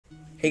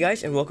Hey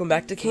guys, and welcome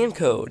back to Can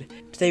Code.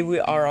 Today we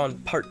are on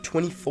part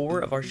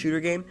 24 of our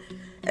shooter game,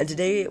 and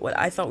today what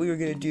I thought we were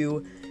going to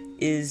do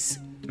is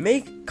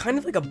make kind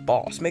of like a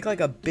boss, make like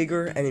a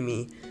bigger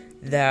enemy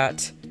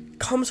that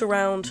comes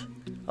around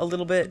a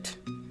little bit,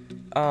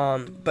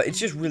 but it's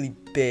just really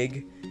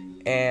big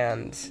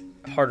and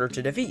harder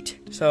to defeat.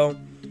 So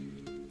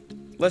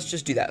let's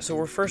just do that. So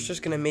we're first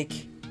just going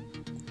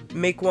to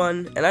make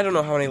one, and I don't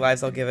know how many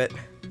lives I'll give it,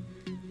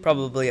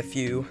 probably a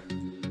few.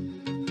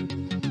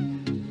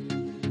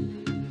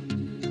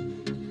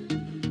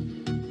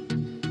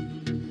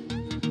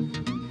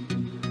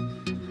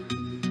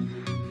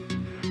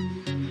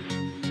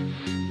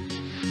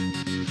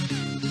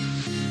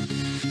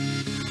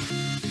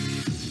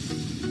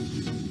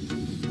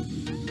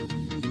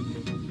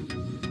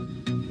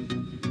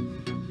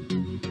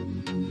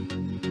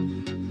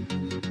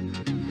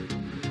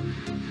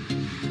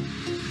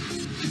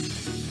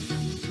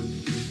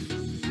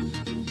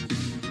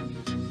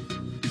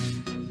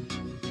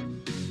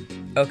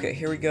 Okay,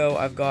 here we go.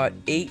 I've got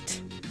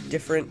 8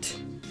 different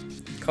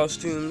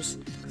costumes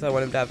because I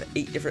want him to have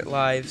 8 different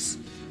lives.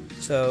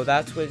 So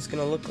that's what it's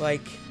going to look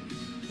like.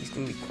 He's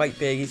going to be quite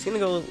big. He's going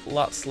to go a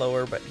lot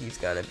slower, but he's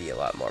going to be a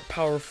lot more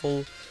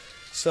powerful.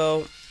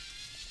 So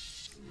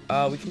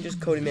we can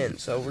just code him in.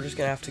 So we're just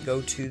going to have to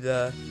go to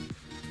the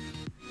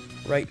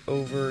right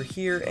over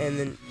here, and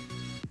then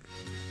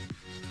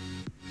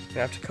we're going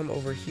to have to come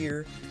over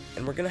here,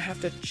 and we're going to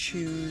have to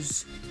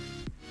choose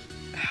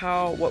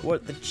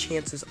what the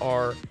chances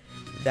are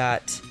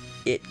that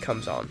it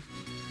comes on.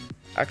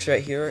 Actually,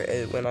 right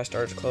here, when I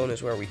start to clone,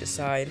 is where we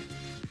decide.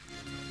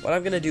 What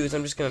I'm going to do is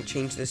I'm just going to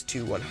change this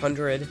to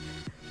 100.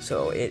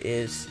 So it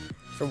is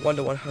from 1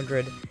 to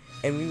 100,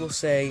 and we will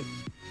say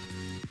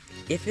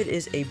if it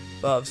is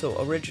above.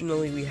 So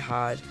originally we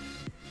had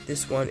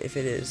this one if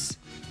it is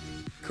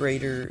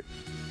greater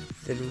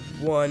than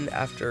 1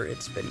 after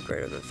it's been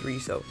greater than 3.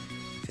 So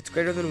if it's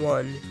greater than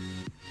 1,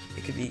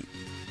 it could be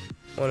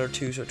 1 or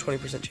 2, so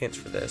 20% chance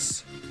for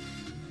this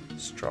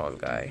strong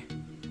guy.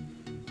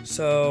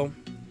 So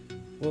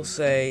we'll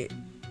say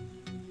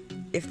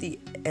if the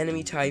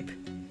enemy type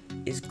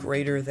is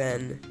greater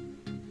than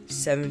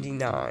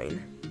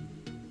 79,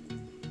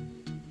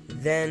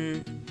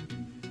 then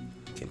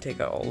you can take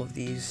out all of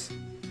these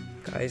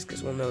guys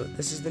because we'll know that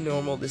this is the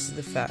normal, this is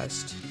the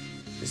fast,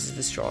 this is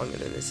the strong, and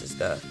then this is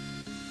the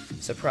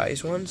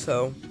surprise one.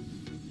 So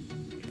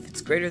if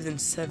it's greater than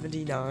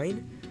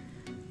 79,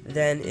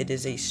 then it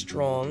is a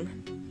strong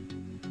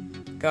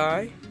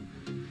guy.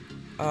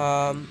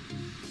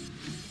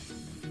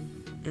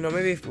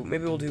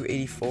 Maybe we'll do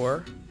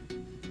 84,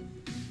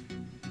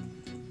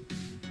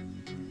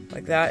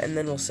 like that, and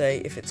then we'll say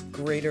if it's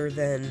greater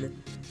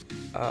than,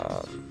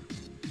 so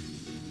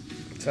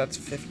that's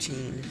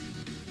 15,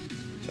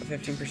 so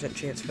 15%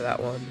 chance for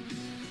that one.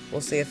 We'll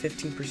say a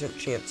 15%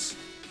 chance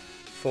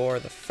for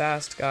the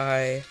fast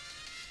guy.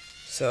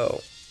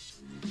 So,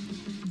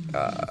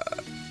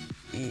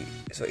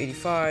 so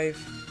 85,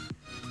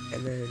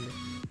 and then,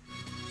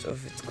 so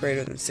if it's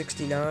greater than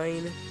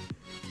 69,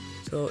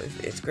 so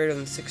if it's greater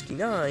than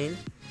 69,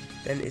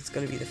 then it's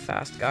going to be the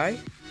fast guy.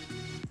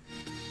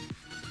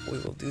 We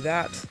will do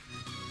that,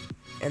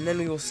 and then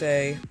we will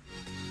say,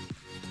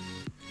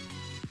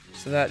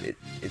 so that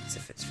it's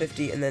if it's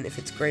 50, and then if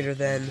it's greater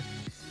than,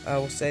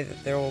 we'll say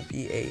that there will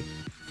be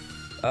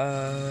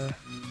a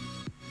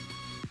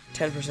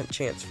 10%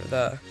 chance for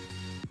the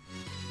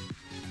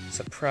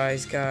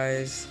surprise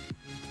guys.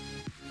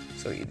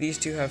 So these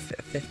two have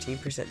a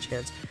 15%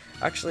 chance.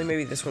 Actually,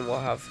 maybe this one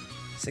will have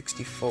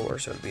 64,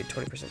 so it'll be a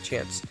 20%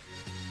 chance.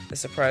 The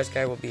surprise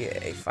guy will be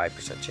a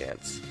 5%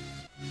 chance.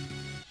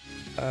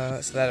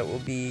 So that it will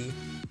be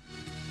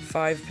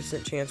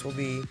 5% chance will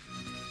be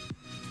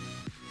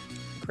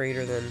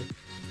greater than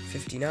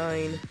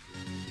 59.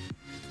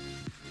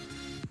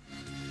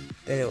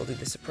 Then it will do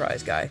the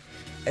surprise guy.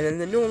 And then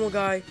the normal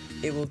guy,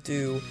 it will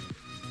do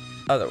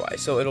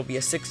otherwise. So it'll be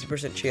a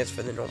 60% chance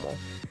for the normal.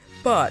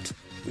 But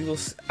we will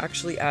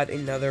actually add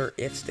another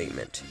if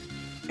statement,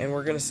 and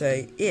we're going to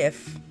say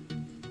if,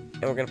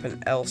 and we're going to put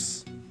an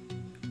else,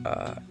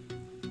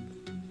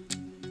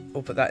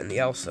 we'll put that in the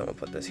else, and we'll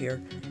put this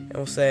here, and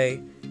we'll say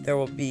there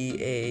will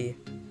be a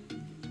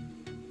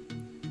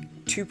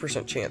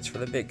 2% chance for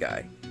the big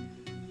guy.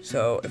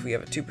 So if we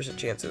have a 2%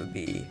 chance, it would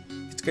be,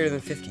 if it's greater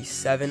than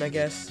 57, I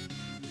guess,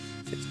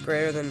 if it's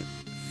greater than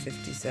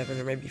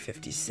 57, or maybe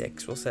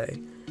 56, we'll say,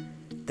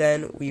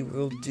 then we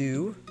will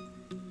do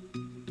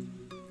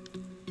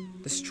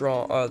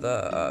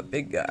the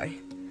big guy.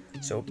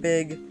 So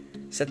big,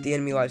 set the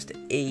enemy lives to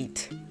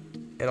 8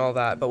 and all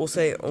that, but we'll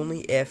say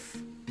only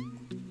if,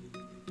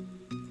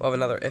 we'll have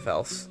another if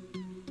else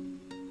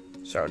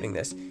surrounding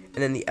this, and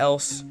then the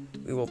else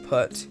we will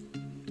put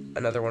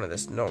another one of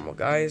this normal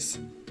guys.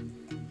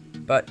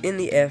 But in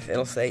the if,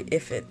 it'll say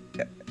if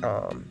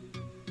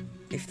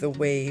the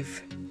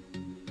wave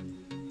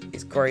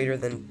is greater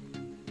than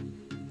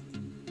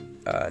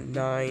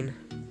 9.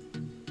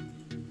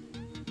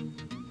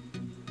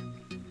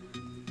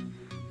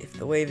 If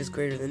the wave is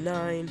greater than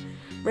 9,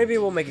 Maybe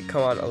we'll make it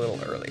come on a little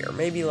earlier.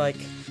 Maybe like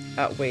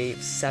at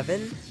wave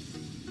 7?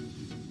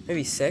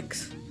 Maybe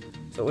 6?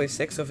 So wave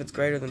 6, so if it's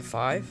greater than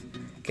 5,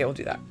 okay, we'll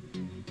do that.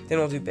 Then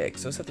we'll do big.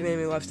 So set the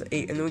enemy lives to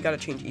 8, and then we gotta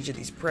change each of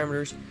these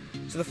parameters.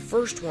 So the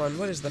first one,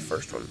 what is the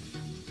first one?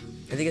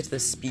 I think it's the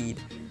speed.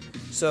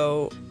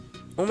 So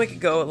we'll make it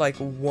go at like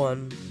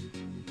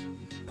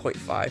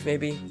 1.5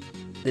 maybe.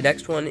 The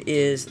next one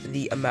is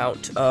the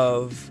amount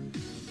of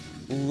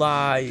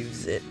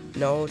lives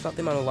no, it's not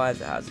the amount of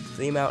lives it has, it's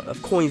the amount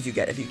of coins you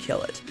get if you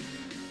kill it.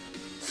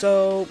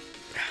 So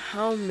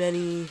how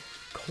many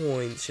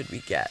coins should we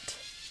get?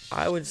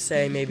 I would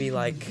say maybe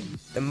like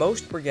the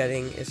most we're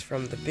getting is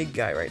from the big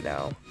guy right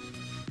now,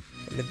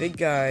 and the big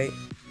guy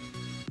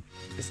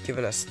is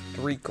giving us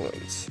 3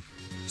 coins.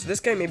 So this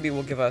guy maybe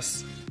will give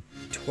us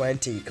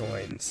 20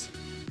 coins,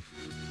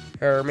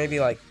 or maybe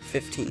like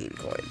 15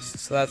 coins.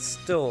 So that's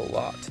still a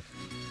lot.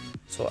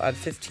 So we'll add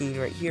 15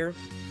 right here,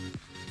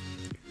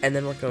 and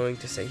then we're going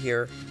to say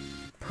here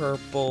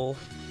purple,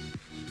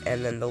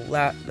 and then the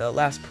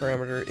last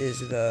parameter is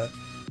the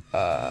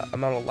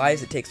amount of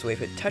lives it takes away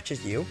if it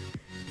touches you.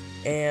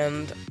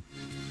 And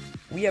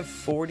we have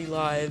 40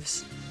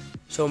 lives,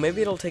 so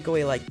maybe it'll take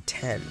away like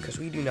 10, because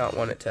we do not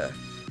want it to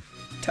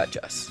touch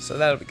us, so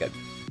that'll be good.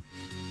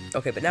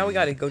 Okay, but now we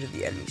gotta go to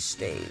the enemy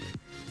stain,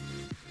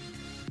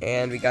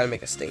 and we gotta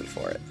make a stain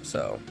for it.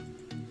 So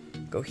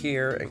go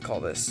here and call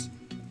this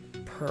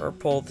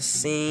purple, the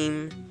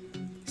same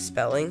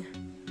spelling.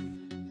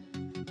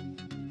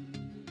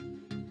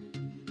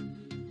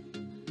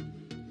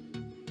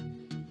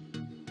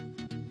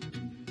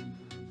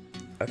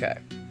 Okay,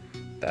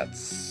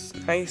 that's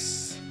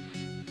nice.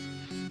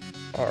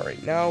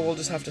 Alright, now we'll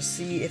just have to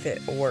see if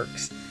it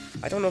works.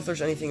 I don't know if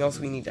there's anything else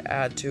we need to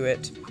add to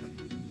it,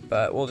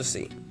 but we'll just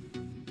see.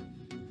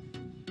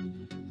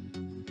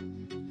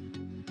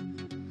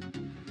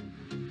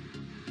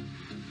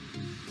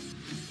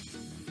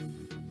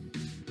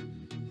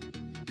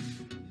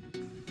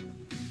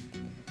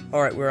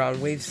 Alright, we're on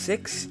wave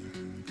 6.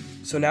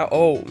 So now,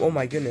 oh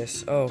my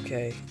goodness,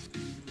 okay.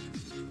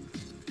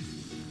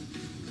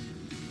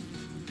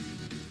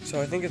 So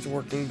I think it's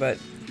working, but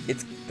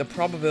it's the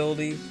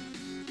probability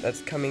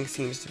that's coming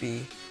seems to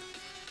be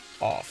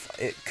off.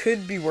 It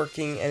could be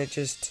working, and it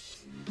just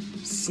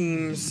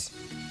seems,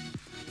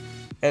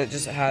 and it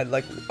just had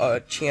like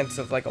a chance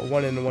of like a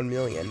 1 in 1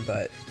 million,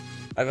 but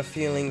I have a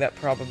feeling that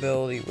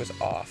probability was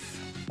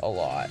off a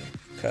lot,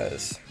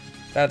 because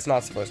that's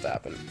not supposed to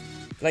happen.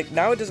 Like,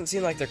 now it doesn't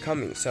seem like they're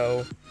coming,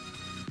 so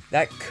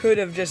that could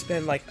have just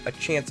been like a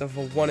chance of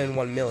a 1 in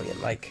 1 million,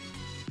 like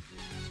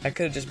that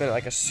could have just been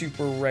like a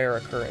super rare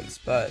occurrence,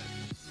 but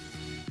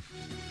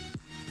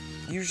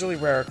usually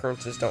rare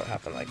occurrences don't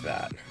happen like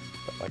that.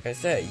 But like I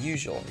say,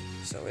 usually,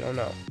 so we don't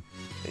know.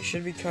 They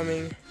should be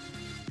coming.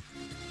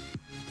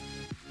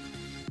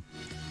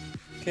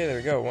 Okay, there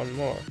we go, one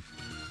more.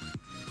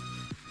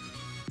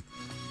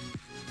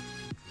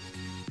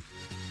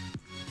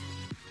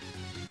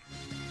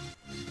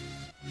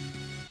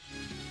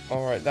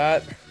 Alright,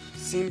 that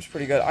seems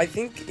pretty good. I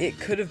think it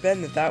could have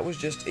been that was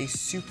just a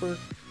super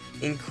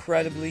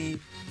incredibly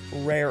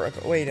rare.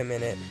 Wait a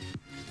minute.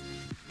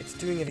 It's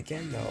doing it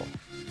again, though.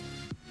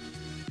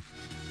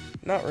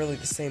 Not really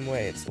the same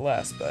way, it's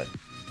less, but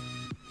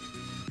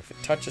if it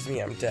touches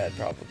me, I'm dead,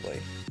 probably.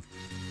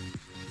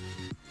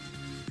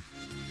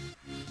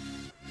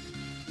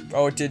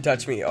 Oh, it did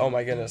touch me. Oh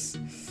my goodness.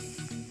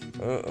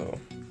 Uh-oh.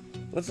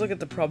 Let's look at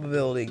the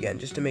probability again,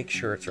 just to make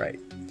sure it's right.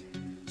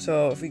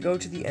 So, if we go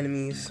to the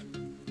enemies,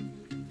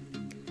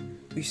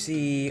 we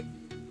see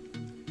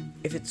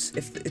if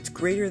it's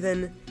greater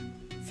than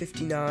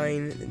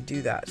 59, then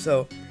do that.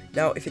 So,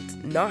 now if it's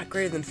not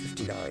greater than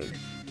 59,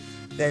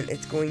 then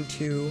it's going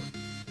to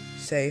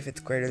say if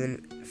it's greater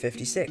than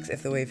 56.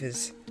 If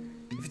it's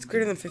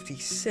greater than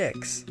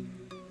 56,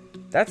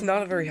 that's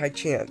not a very high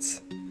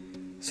chance.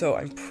 So,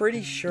 I'm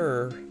pretty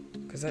sure,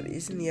 because that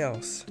is in the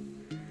else,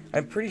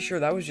 I'm pretty sure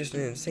that was just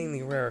an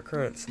insanely rare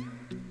occurrence.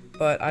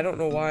 But I don't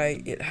know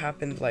why it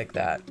happened like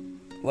that,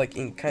 like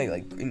in kind of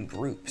like in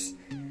groups.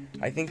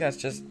 I think that's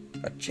just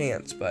a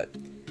chance, but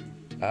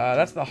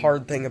that's the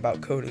hard thing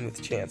about coding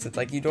with chance. It's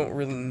like you don't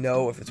really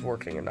know if it's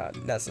working or not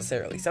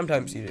necessarily.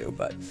 Sometimes you do,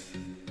 but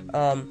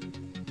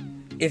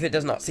if it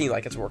does not seem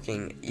like it's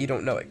working, you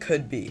don't know. It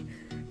could be.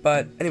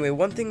 But anyway,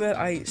 one thing that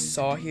I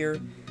saw here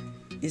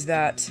is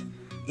that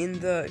in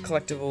the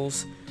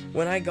collectibles,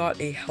 when I got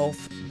a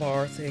health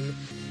bar thing,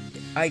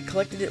 I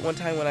collected it one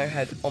time when I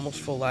had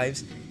almost full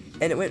lives,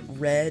 and it went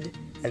red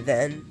and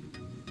then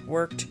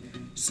worked.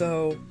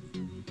 So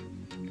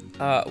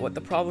what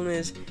the problem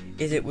is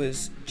it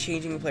was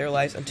changing the player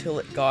lives until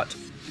it got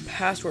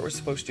past where it was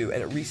supposed to,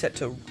 and it reset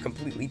to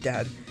completely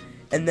dead,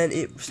 and then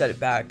it set it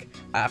back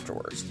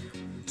afterwards.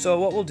 So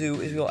what we'll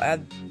do is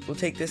we'll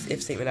take this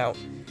if statement out,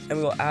 and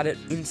we will add it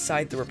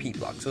inside the repeat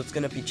block, so it's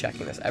gonna be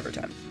checking this every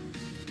time.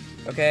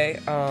 Okay,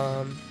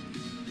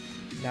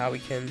 now we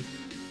can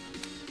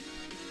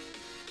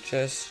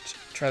just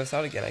try this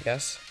out again, I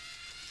guess.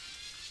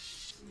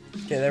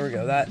 Okay, there we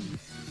go. That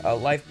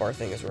life bar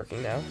thing is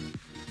working now.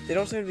 they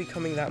don't seem to be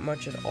coming that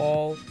much at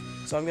all,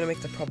 so I'm going to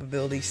make the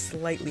probability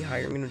slightly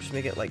higher. I'm going to just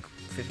make it like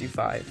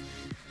 55.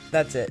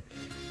 That's it.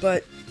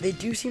 But they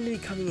do seem to be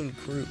coming in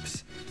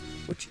groups,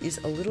 which is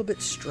a little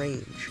bit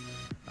strange.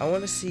 I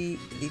want to see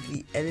if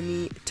the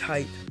enemy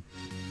type,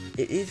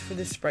 it is for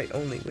this sprite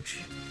only,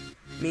 which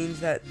means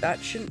that that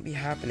shouldn't be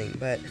happening,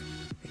 but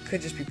it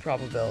could just be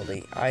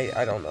probability.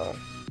 I don't know.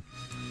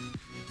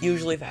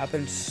 Usually if it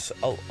happens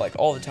like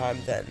all the time,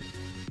 then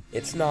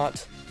it's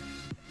not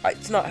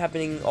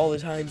happening all the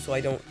time, so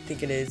I don't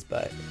think it is,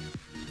 but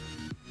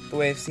the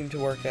waves seem to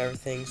work and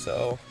everything.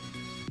 So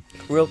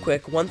real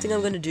quick, one thing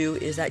I'm going to do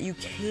is that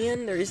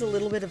there is a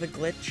little bit of a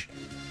glitch.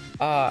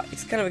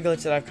 It's kind of a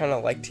glitch that I kind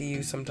of like to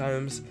use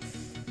sometimes,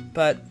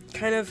 but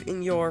kind of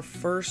in your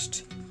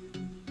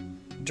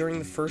during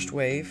the first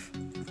wave,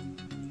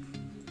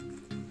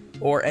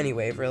 or any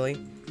wave really,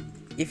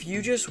 if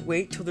you just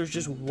wait till there's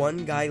just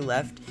one guy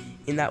left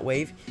in that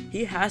wave,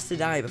 he has to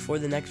die before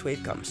the next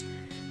wave comes.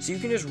 So you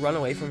can just run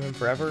away from him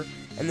forever,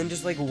 and then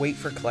just like wait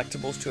for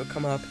collectibles to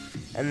come up,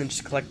 and then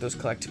just collect those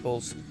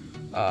collectibles,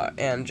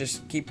 and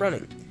just keep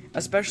running.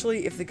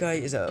 Especially if the guy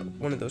is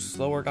one of those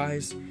slower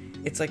guys,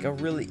 it's like a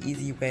really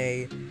easy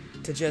way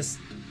to just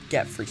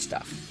get free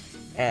stuff.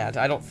 And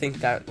I don't think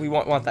that we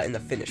want that in the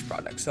finished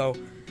product. So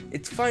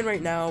it's fine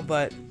right now,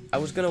 but I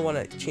was gonna want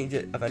to change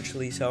it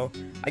eventually. So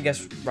I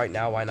guess right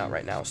now, why not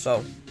right now?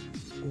 So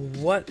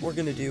what we're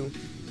gonna do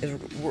is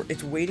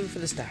it's waiting for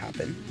this to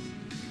happen.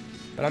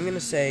 But I'm gonna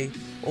say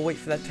we'll wait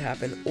for that to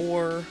happen,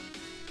 or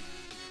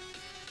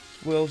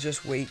we'll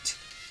just wait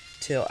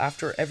till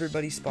after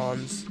everybody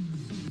spawns.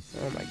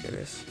 Oh my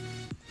goodness.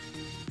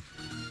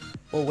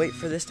 We'll wait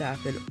for this to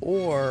happen,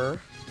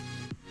 or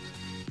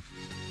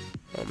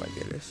oh my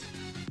goodness.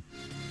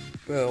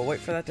 We'll wait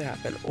for that to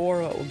happen,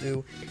 or what we'll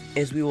do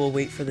is we will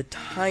wait for the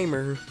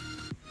timer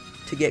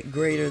to get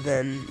greater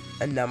than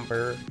a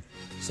number.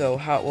 So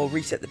we'll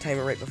reset the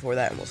timer right before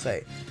that, and we'll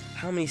say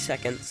how many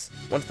seconds,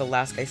 once the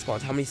last guy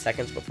spawns, how many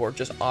seconds before it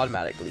just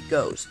automatically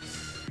goes.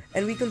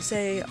 And we can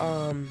say,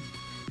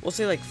 we'll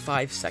say like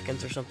 5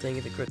 seconds or something.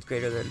 If it's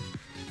greater than,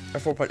 or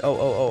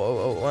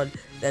 4.00001,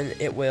 then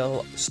it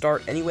will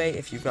start anyway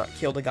if you've not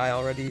killed a guy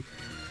already.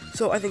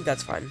 So I think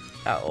that's fine.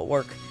 That will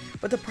work.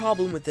 But the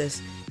problem with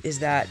this is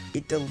that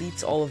it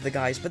deletes all of the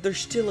guys, but there's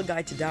still a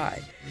guy to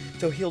die.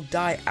 So he'll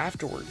die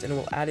afterwards, and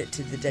we'll add it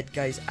to the dead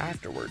guys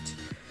afterwards.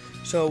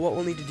 So what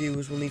we'll need to do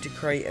is we'll need to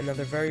create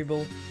another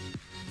variable.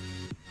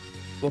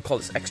 We'll call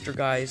this extra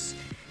guys.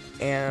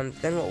 And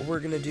then what we're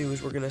going to do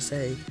is we're going to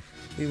say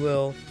we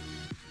will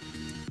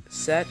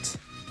set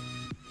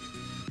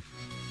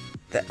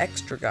the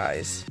extra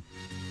guys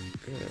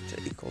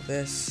to equal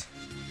this.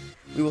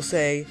 We will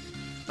say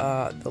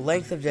the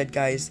length of dead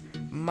guys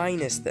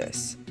minus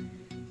this,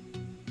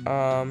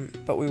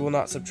 but we will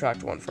not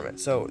subtract 1 from it.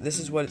 So this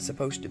is what it's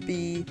supposed to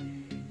be,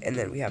 and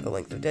then we have the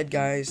length of dead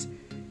guys,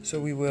 so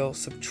we will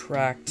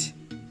subtract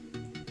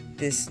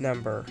this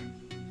number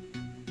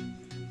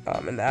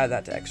and add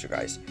that to extra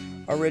guys.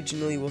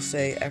 Originally we'll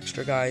say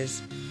extra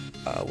guys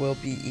will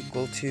be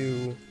equal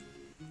to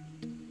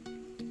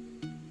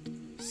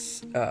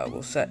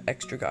we'll set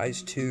extra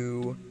guys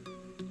to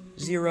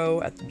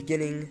 0 at the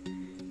beginning,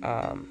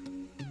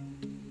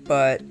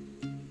 but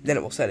then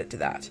it will set it to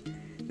that.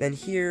 Then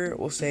here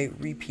we'll say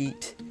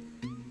repeat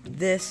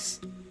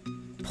this,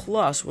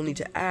 plus we'll need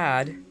to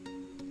add,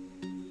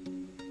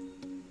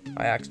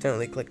 I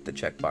accidentally clicked the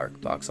check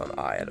box on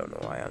I don't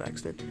know why on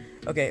accident.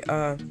 Okay,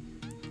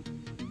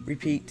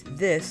 repeat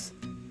this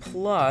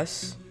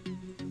plus,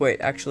 wait,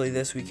 actually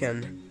this we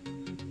can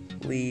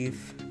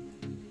leave.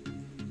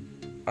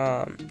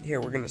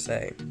 Here we're gonna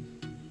say,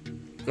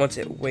 once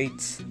it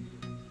waits,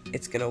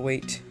 it's gonna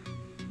wait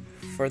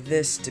for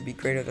this to be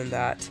greater than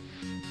that,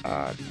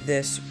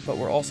 this, but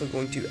we're also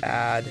going to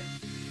add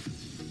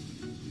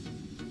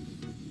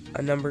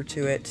a number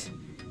to it,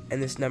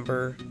 and this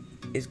number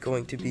is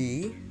going to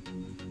be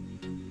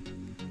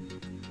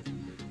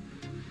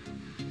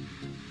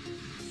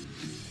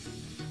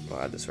we'll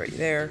add this right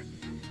there.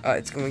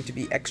 It's going to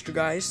be extra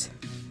guys.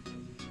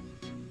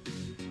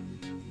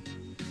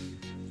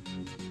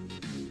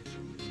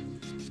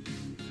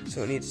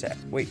 So it needs to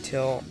wait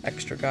till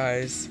extra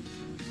guys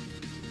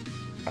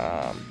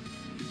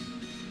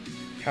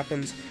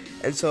happens,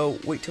 and so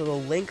wait till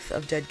the length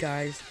of dead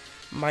guys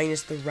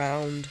minus the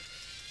round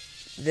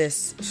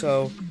this,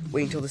 so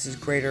wait until this is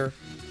greater.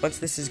 Once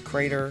this is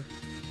greater,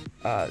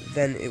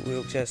 then it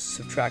will just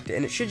subtract it,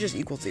 and it should just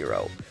equal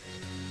 0.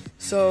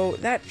 So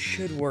that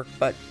should work,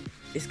 but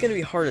it's going to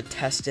be hard to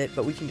test it,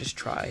 but we can just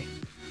try.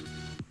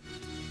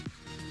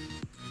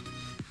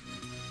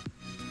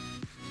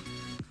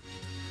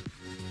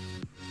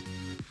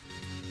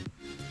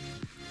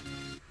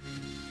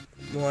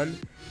 One,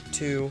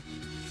 2,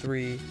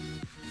 3,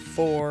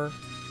 4.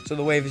 So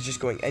the wave is just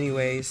going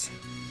anyways,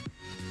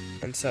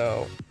 and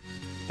so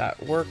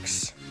that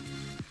works.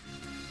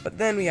 But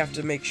then we have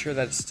to make sure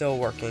that it's still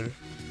working,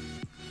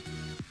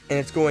 and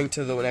it's going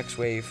to the next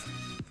wave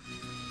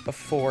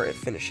before it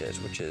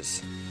finishes, which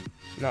is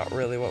not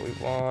really what we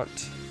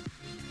want.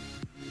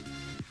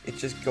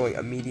 it's just going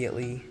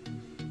immediately.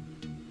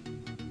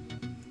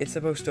 It's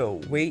supposed to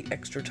wait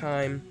extra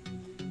time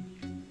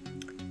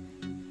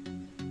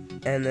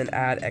and then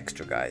add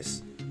extra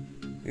guys.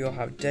 We will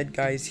have dead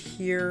guys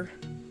here,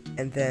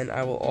 and then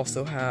I will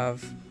also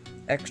have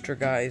extra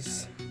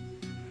guys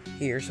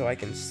here so I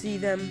can see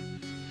them,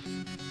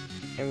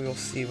 and we will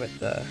see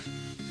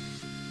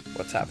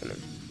what's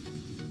happening.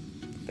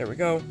 There we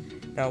go.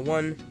 Now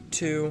 1,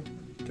 2,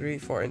 3,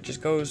 4, and it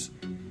just goes.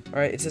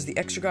 Alright, it says the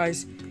extra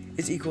guys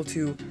is equal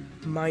to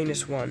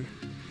 -1,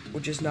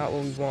 which is not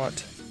what we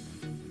want.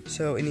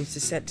 So it needs to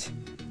set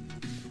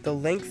the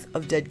length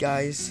of dead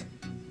guys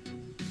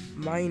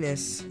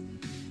minus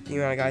the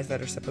amount of guys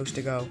that are supposed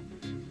to go.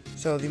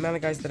 So the amount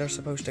of guys that are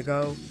supposed to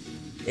go,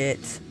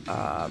 it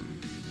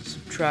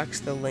subtracts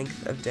the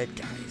length of dead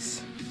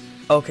guys.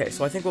 Okay,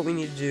 so I think what we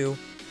need to do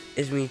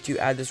is we need to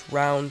add this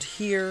round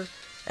here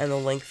and the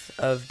length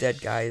of dead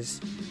guys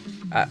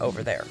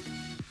over there.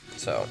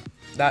 So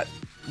that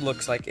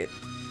looks like it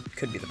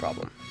could be the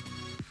problem.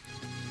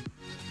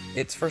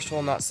 It's first of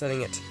all not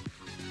setting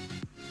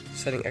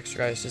extra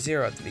guys to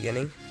 0 at the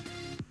beginning,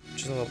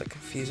 which is a little bit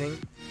confusing.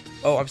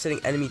 Oh, I'm setting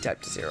enemy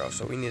type to 0,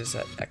 so we need to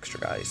set extra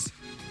guys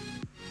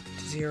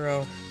to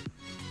 0.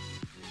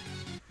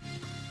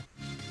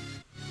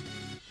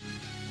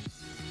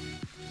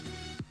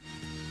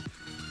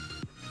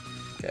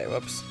 Okay,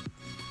 whoops.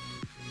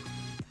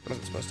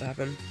 Wasn't supposed to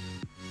happen.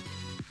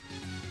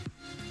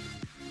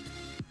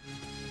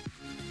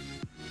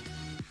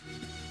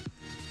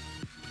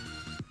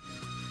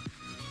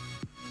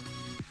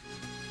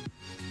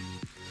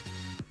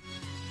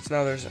 So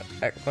now there's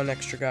one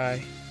extra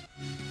guy.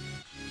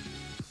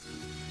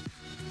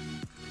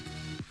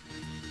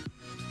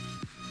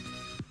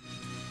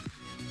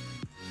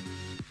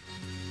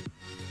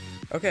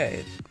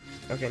 Okay,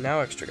 now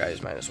extra guy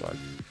is -1.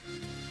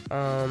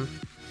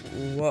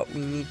 What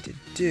we need to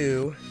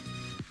do,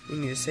 we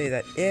need to say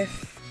that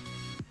if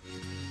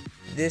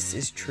this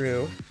is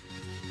true,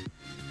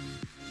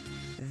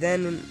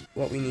 then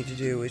what we need to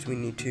do is we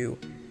need to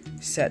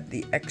set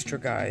the extra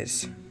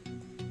guys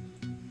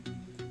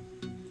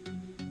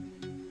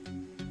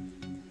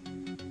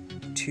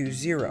to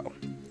 0,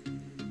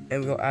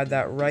 and we'll add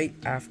that right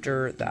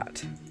after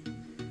that.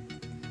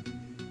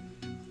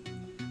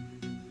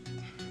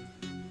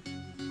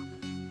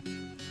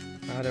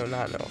 I do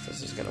not know if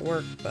this is gonna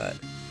work, but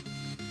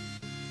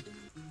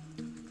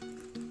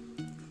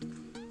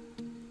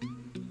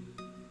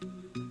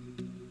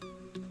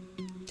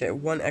okay,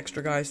 one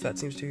extra guy, so that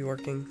seems to be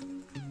working.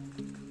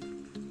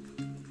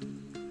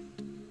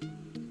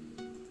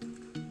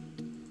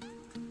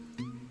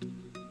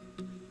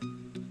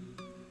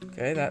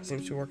 Okay, that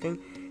seems to be working.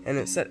 And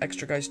it set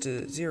extra guys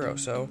to 0,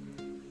 so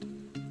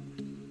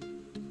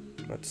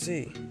let's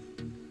see.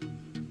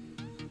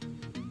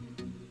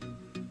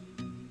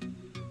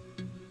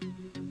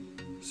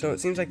 So it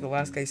seems like the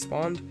last guy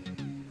spawned.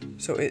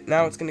 So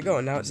now it's gonna go,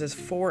 and now it says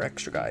 4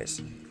 extra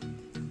guys,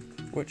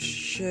 which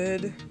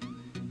should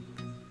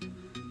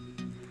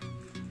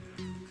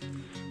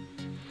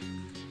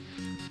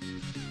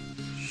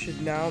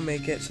now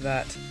make it so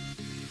that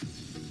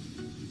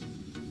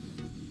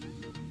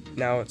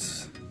now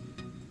it's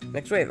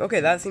next wave. Okay,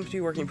 that seems to be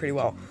working pretty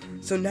well.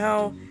 So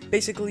now,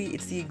 basically,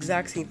 it's the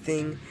exact same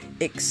thing,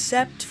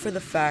 except for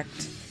the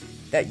fact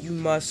that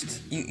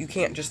you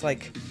can't just,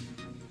 like,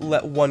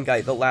 let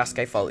the last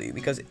guy follow you,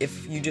 because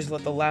if you just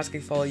let the last guy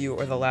follow you,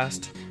 or the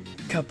last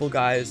couple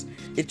guys,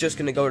 it's just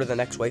gonna go to the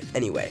next wave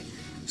anyway.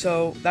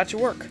 So, that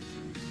should work.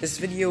 This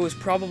video is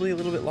probably a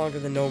little bit longer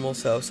than normal,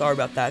 so sorry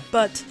about that,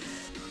 but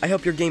I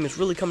hope your game is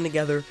really coming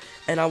together,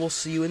 and I will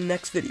see you in the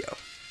next video.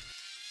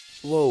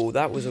 Whoa,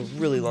 that was a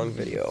really long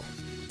video.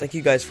 Thank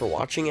you guys for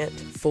watching it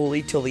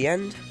fully till the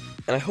end,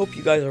 and I hope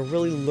you guys are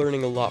really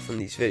learning a lot from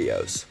these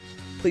videos.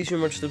 Please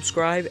remember to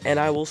subscribe, and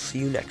I will see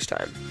you next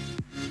time.